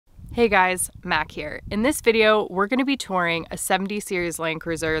Hey guys, Mac here. In this video, we're going to be touring a 70 series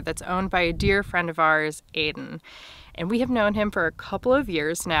Landcruiser that's owned by a dear friend of ours, Aidan. And we have known him for a couple of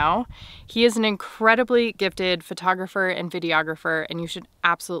years now. He is an incredibly gifted photographer and videographer, and you should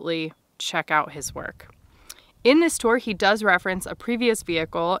absolutely check out his work. In this tour, he does reference a previous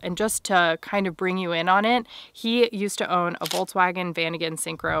vehicle, and just to kind of bring you in on it, he used to own a Volkswagen Vanagon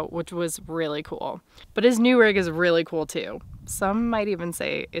Synchro, which was really cool. But his new rig is really cool too. Some might even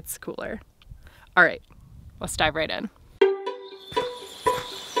say it's cooler. All right, let's dive right in.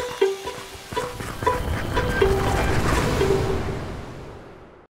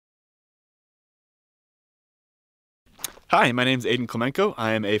 Hi, my name is Aidan Klimenko.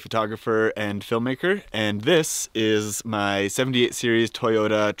 I am a photographer and filmmaker, and this is my 78 series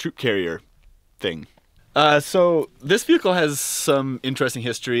Toyota Troop Carrier thing. So this vehicle has some interesting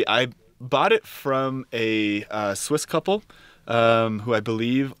history. I bought it from a Swiss couple who I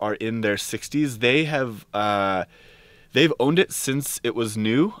believe are in their 60s. They've owned it since it was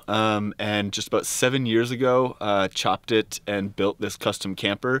new, and just about 7 years ago chopped it and built this custom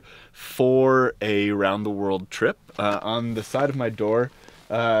camper for a round-the-world trip. On the side of my door,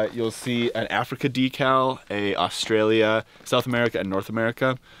 you'll see an Africa decal, a Australia, South America, and North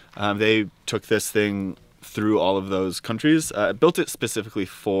America. They took this thing through all of those countries. Built it specifically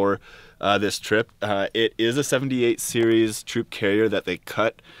for this trip. It is a 78 series troop carrier that they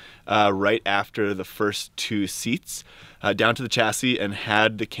cut right after the first two seats down to the chassis and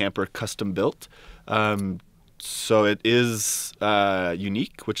had the camper custom built. So it is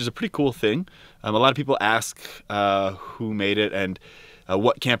unique, which is a pretty cool thing. A lot of people ask who made it and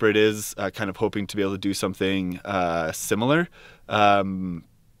what camper it is, kind of hoping to be able to do something similar.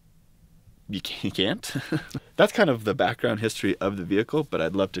 You can't. That's kind of the background history of the vehicle, but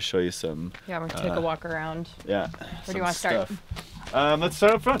I'd love to show you some. Yeah, we're gonna take a walk around. Yeah. Where do you want to start? Let's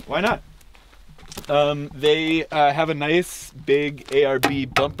start up front. Why not? They have a nice big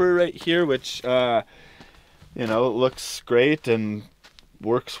ARB bumper right here, which you know, looks great and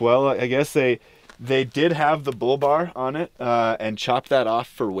works well. I guess they did have the bull bar on it and chopped that off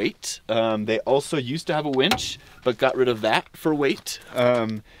for weight. They also used to have a winch, but got rid of that for weight.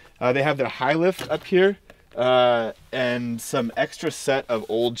 They have their high lift up here and some extra set of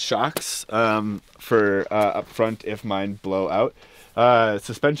old shocks for up front if mine blow out.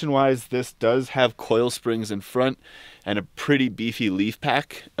 Suspension wise, this does have coil springs in front and a pretty beefy leaf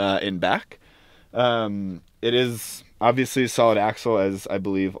pack in back. It is obviously a solid axle, as I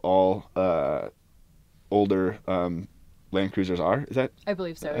believe all older Landcruisers are. Is that? I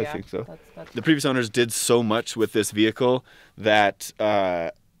believe so, I yeah. think so. That's... The previous owners did so much with this vehicle that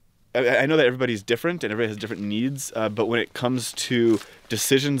I know that everybody's different and everybody has different needs, but when it comes to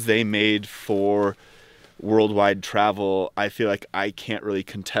decisions they made for worldwide travel, I feel like I can't really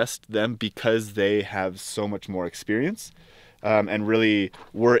contest them because they have so much more experience and really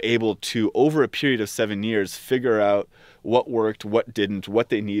were able to, over a period of 7 years, figure out what worked, what didn't, what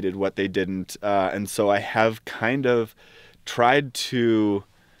they needed, what they didn't. And so I have kind of tried to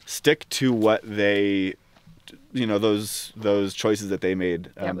stick to what they, you know, those choices that they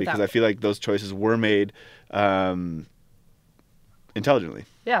made, because I feel like those choices were made intelligently.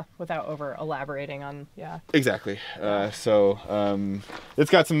 Yeah, without over elaborating on, yeah. Exactly. So it's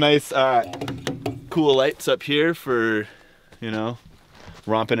got some nice cool lights up here for, you know,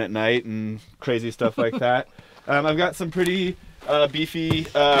 romping at night and crazy stuff like that. I've got some pretty beefy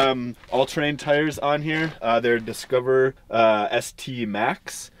all-terrain tires on here. They're Discover ST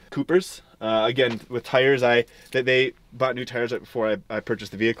Max Coopers. Again, with tires, they bought new tires right before I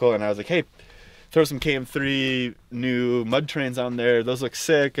purchased the vehicle, and I was like, hey, throw some KM3 new mud trains on there. Those look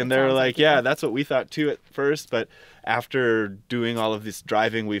sick. And they were like, yeah, that's what we thought too at first. But after doing all of this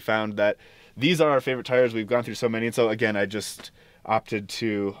driving, we found that these are our favorite tires. We've gone through so many. And so again, I just opted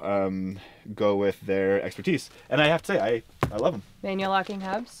to go with their expertise. And I have to say, I love them. Manual locking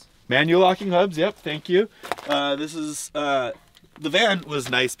hubs? Manual locking hubs, yep, thank you. This is, the van was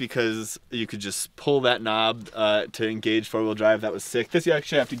nice because you could just pull that knob to engage four-wheel drive. That was sick. This you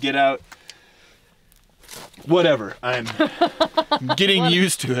actually have to get out. Whatever, I'm getting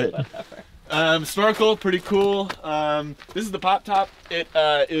used to it. Snorkel, pretty cool. This is the pop top. It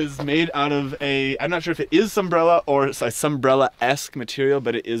is made out of a, I'm not sure if it is Sunbrella or a Sunbrella-esque material,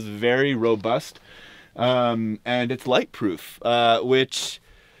 but it is very robust. And it's light proof, which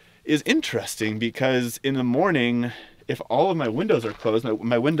is interesting because in the morning, if all of my windows are closed,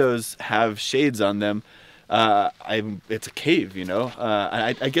 my windows have shades on them, it's a cave, you know.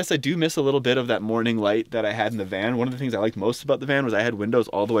 I guess I do miss a little bit of that morning light that I had in the van. One of the things I liked most about the van was I had windows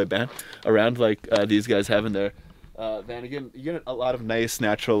all the way back around like these guys have in there. van. Again, you get a lot of nice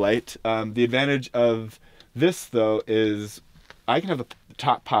natural light. The advantage of this, though, is I can have the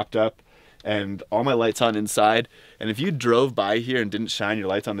top popped up and all my lights on inside. And if you drove by here and didn't shine your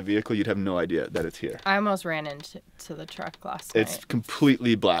lights on the vehicle, you'd have no idea that it's here. I almost ran into the truck last night. It's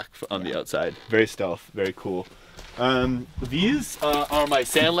completely black on the outside. Very stealth, very cool. These are my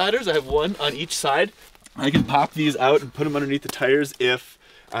sand ladders. I have one on each side. I can pop these out and put them underneath the tires if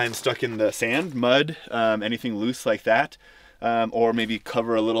I'm stuck in the sand, mud, anything loose like that. Or maybe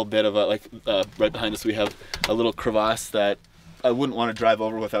cover a little bit of a, right behind us we have a little crevasse that I wouldn't want to drive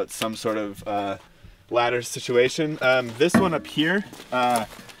over without some sort of ladder situation. This one up here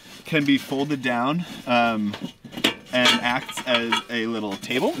can be folded down and acts as a little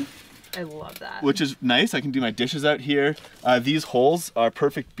table. I love that. Which is nice. I can do my dishes out here. These holes are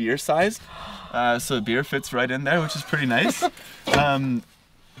perfect beer size. So the beer fits right in there, which is pretty nice. I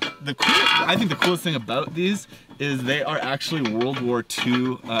think the coolest thing about these is they are actually World War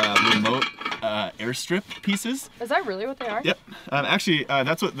II remote airstrip pieces. Is that really what they are? Yep. Actually,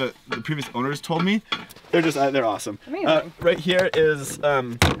 that's what the previous owners told me. They're awesome. Amazing. Right here is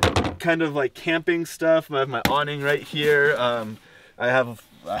kind of like camping stuff. I have my awning right here. I have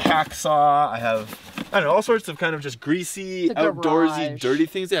a hacksaw. I have, I don't know, all sorts of kind of just greasy, outdoorsy, dirty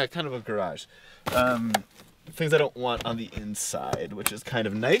things. Yeah, kind of a garage. Things I don't want on the inside, which is kind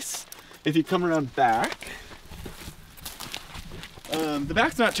of nice. If you come around back, the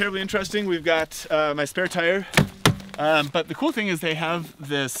back's not terribly interesting. We've got my spare tire, but the cool thing is they have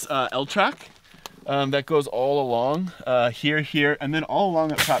this L-track that goes all along here, and then all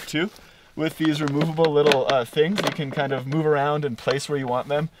along up top too, with these removable little things. You can kind of move around and place where you want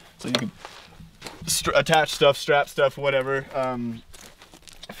them, so you can attach stuff, strap stuff, whatever,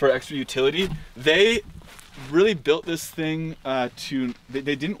 for extra utility. They really built this thing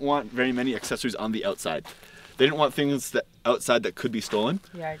they didn't want very many accessories on the outside. They didn't want things outside that could be stolen.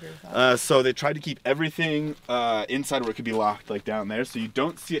 Yeah, I agree with that. So they tried to keep everything inside where it could be locked, like down there. So you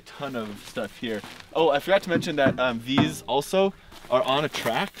don't see a ton of stuff here. Oh, I forgot to mention that these also are on a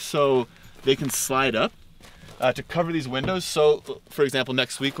track, so they can slide up to cover these windows. So, for example,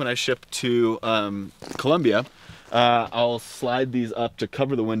 next week when I ship to Colombia, I'll slide these up to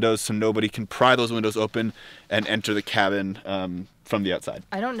cover the windows so nobody can pry those windows open and enter the cabin from the outside.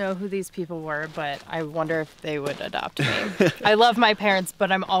 I don't know who these people were, but I wonder if they would adopt me. I love my parents,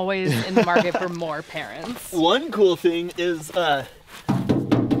 but I'm always in the market for more parents. One cool thing is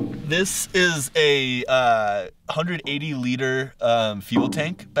this is a 180 liter fuel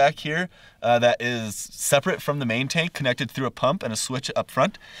tank back here that is separate from the main tank, connected through a pump and a switch up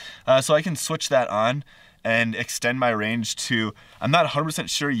front. So I can switch that on and extend my range to, I'm not 100%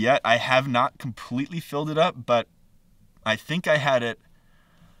 sure yet. I have not completely filled it up, but I think I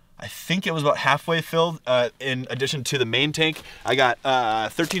think it was about halfway filled. In addition to the main tank, I got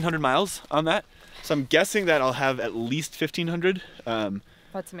 1,300 miles on that. So I'm guessing that I'll have at least 1,500.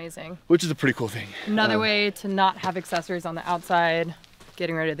 That's amazing. Which is a pretty cool thing. Another way to not have accessories on the outside,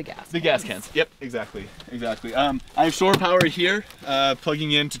 getting rid of the gas. The gas cans. Yep, exactly. I have shore power here,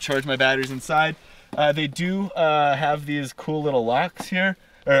 plugging in to charge my batteries inside. They do have these cool little locks here,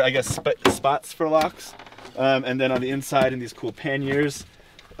 or I guess spots for locks. And then on the inside, in these cool panniers,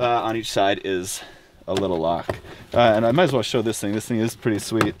 on each side is a little lock. And I might as well show this thing. This thing is pretty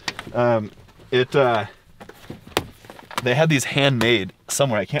sweet. They had these handmade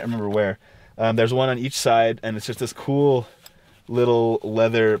somewhere. I can't remember where. There's one on each side, and it's just this cool little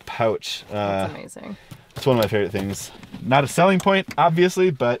leather pouch. That's amazing. It's one of my favorite things. Not a selling point,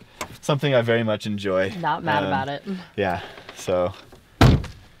 obviously, but something I very much enjoy. Not mad about it. Yeah, so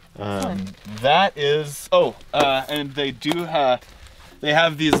that is, and they do they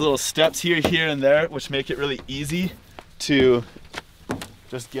have these little steps here and there, which make it really easy to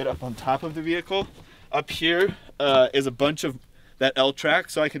just get up on top of the vehicle. Up here is a bunch of that L track,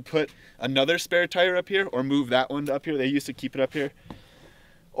 so I could put another spare tire up here or move that one up here. They used to keep it up here.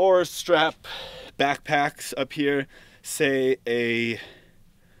 Or strap backpacks up here. Say a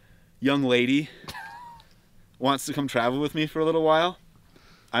young lady wants to come travel with me for a little while.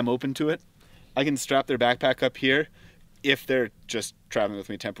 I'm open to it. I can strap their backpack up here. If they're just traveling with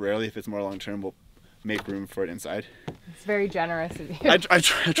me temporarily, if it's more long term, we'll make room for it inside. It's very generous of you. I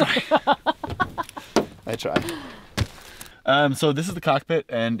try. I try. So this is the cockpit,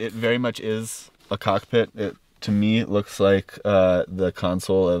 and it very much is a cockpit. It, to me, it looks like the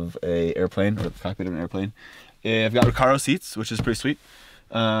console of an airplane, or the cockpit of an airplane. I've got Recaro seats, which is pretty sweet.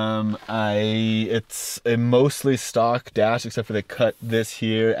 It's a mostly stock dash, except for they cut this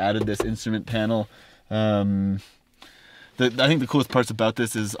here, added this instrument panel. I think the coolest parts about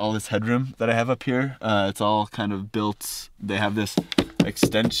this is all this headroom that I have up here. It's all kind of built. They have this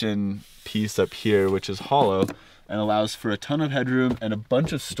extension piece up here, which is hollow and allows for a ton of headroom and a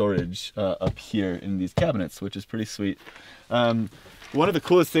bunch of storage up here in these cabinets, which is pretty sweet. One of the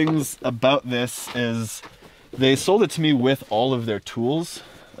coolest things about this is they sold it to me with all of their tools.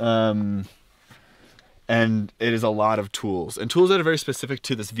 And it is a lot of tools, and tools that are very specific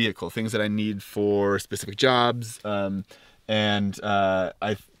to this vehicle, things that I need for specific jobs. There's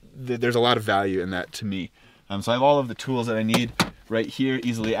a lot of value in that to me. So I have all of the tools that I need right here,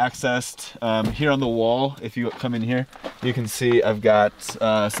 easily accessed. Here on the wall, if you come in here, you can see I've got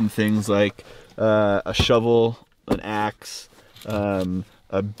some things like a shovel, an axe,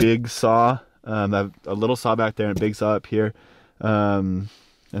 a big saw. I have a little saw back there and a big saw up here.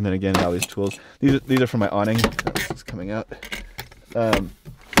 And then again, all these tools. These are from my awning. This is coming out. Yeah,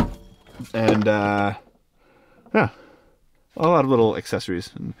 a lot of little accessories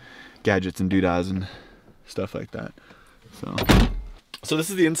and gadgets and doodads and stuff like that. So this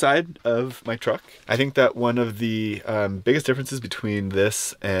is the inside of my truck. I think that one of the biggest differences between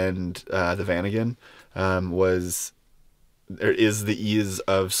this and the van again is the ease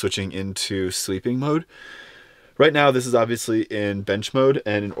of switching into sleeping mode. Right now, this is obviously in bench mode,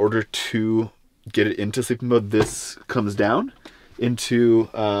 and in order to get it into sleeping mode, this comes down into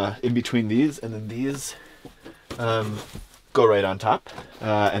in between these, and then these go right on top,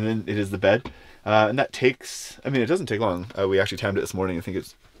 and then it is the bed. And that takes, I mean, it doesn't take long. We actually timed it this morning. I think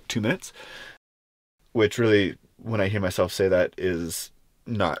it's 2 minutes, which really, when I hear myself say that, is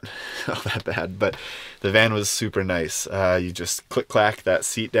not all that bad. But the van was super nice. You just click clack that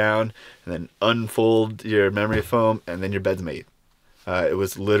seat down and then unfold your memory foam, and then your bed's made. It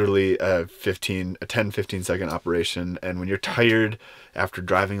was literally a 10-15 second operation, and when you're tired after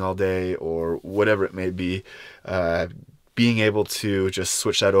driving all day or whatever it may be, being able to just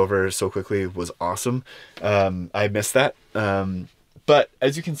switch that over so quickly was awesome. I missed that. But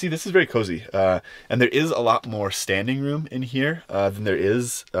as you can see, this is very cozy, and there is a lot more standing room in here than there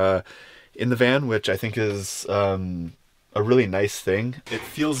is in the van, which I think is a really nice thing. It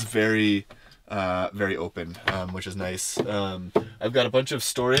feels very open, which is nice. I've got a bunch of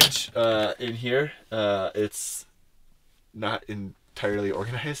storage in here. It's not entirely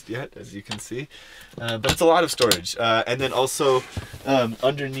organized yet, as you can see, but it's a lot of storage. And then also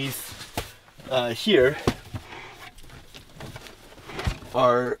underneath here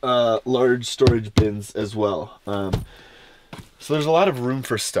are large storage bins as well. So there's a lot of room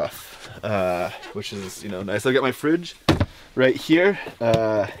for stuff, which is, nice. I've got my fridge right here.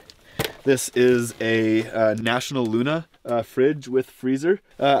 This is a National Luna fridge with freezer.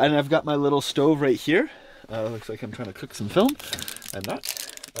 And I've got my little stove right here. Looks like I'm trying to cook some film. I'm not.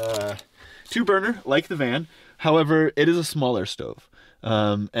 2-burner, like the van. However, it is a smaller stove.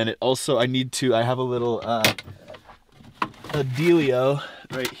 And it also, I have a little a dealio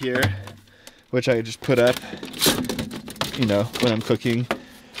right here, which I just put up, when I'm cooking,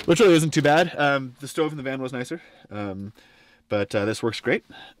 which really isn't too bad. The stove in the van was nicer, but this works great.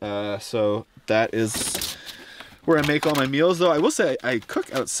 So that is where I make all my meals, though I will say I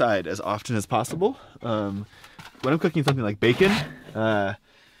cook outside as often as possible. When I'm cooking something like bacon,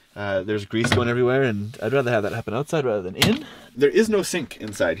 there's grease going everywhere, and I'd rather have that happen outside rather than in. There is no sink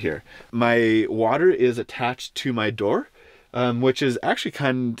inside here. My water is attached to my door, which is actually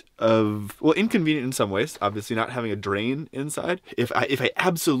kind of, well, inconvenient in some ways, obviously not having a drain inside. If I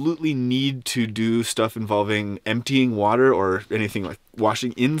absolutely need to do stuff involving emptying water or anything like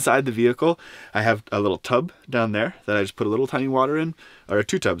washing inside the vehicle, I have a little tub down there that I just put a little tiny water in, or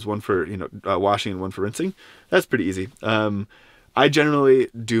 2 tubs, one for washing and one for rinsing. That's pretty easy. I generally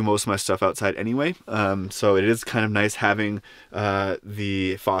do most of my stuff outside anyway, so it is kind of nice having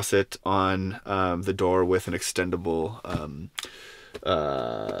the faucet on the door with an extendable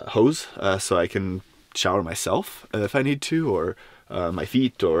hose, so I can shower myself if I need to, or my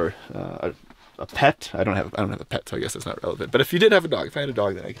feet, or a pet. I don't have a pet, so I guess it's not relevant. But if you did have a dog, if I had a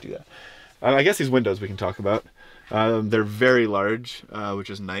dog, then I could do that. I guess these windows we can talk about. They're very large, which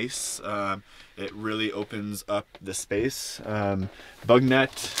is nice. It really opens up the space. Bug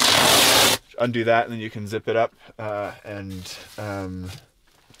net, undo that, and then you can zip it up and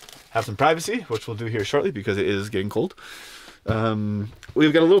have some privacy, which we'll do here shortly because it is getting cold.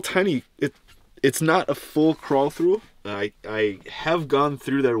 We've got a little tiny, it's not a full crawl through. I have gone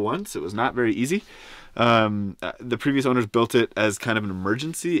through there once. It was not very easy. The previous owners built it as kind of an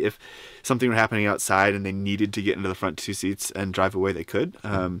emergency. If something were happening outside and they needed to get into the front 2 seats and drive away, they could.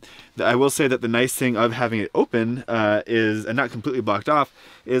 I will say that the nice thing of having it open is, and not completely blocked off,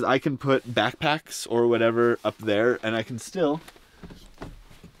 is I can put backpacks or whatever up there and I can still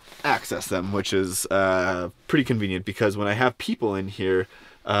access them, which is pretty convenient, because when I have people in here,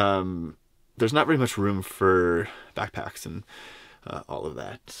 there's not very much room for backpacks and all of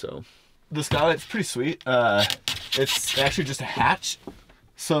that. So the skylight's pretty sweet. It's actually just a hatch,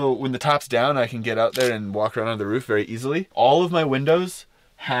 so when the top's down I can get out there and walk around on the roof very easily. All of my windows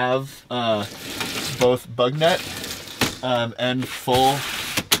have both bug net and full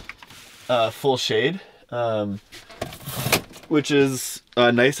shade, which is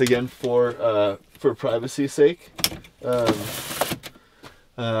nice again for privacy's sake.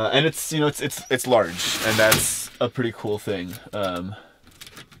 And it's, you know, it's large, and that's a pretty cool thing.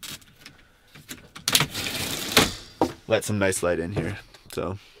 Let some nice light in here.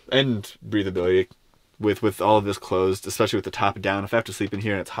 So, and breathability with all of this closed, especially with the top down. If I have to sleep in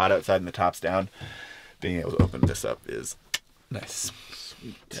here and it's hot outside and the top's down, being able to open this up is nice.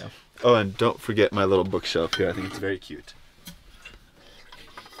 Sweet. Yeah. Oh, and don't forget my little bookshelf here. I think it's very cute.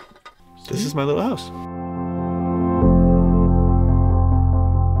 This is my little house.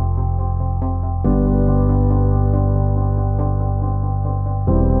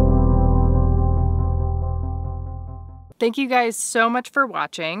 Thank you guys so much for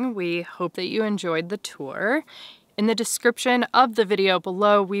watching. We hope that you enjoyed the tour. In the description of the video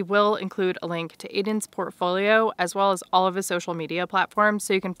below, we will include a link to Aidan's portfolio as well as all of his social media platforms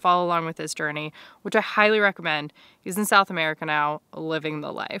so you can follow along with his journey, which I highly recommend. He's in South America now, living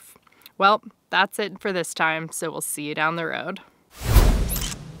the life. Well, that's it for this time, so we'll see you down the road.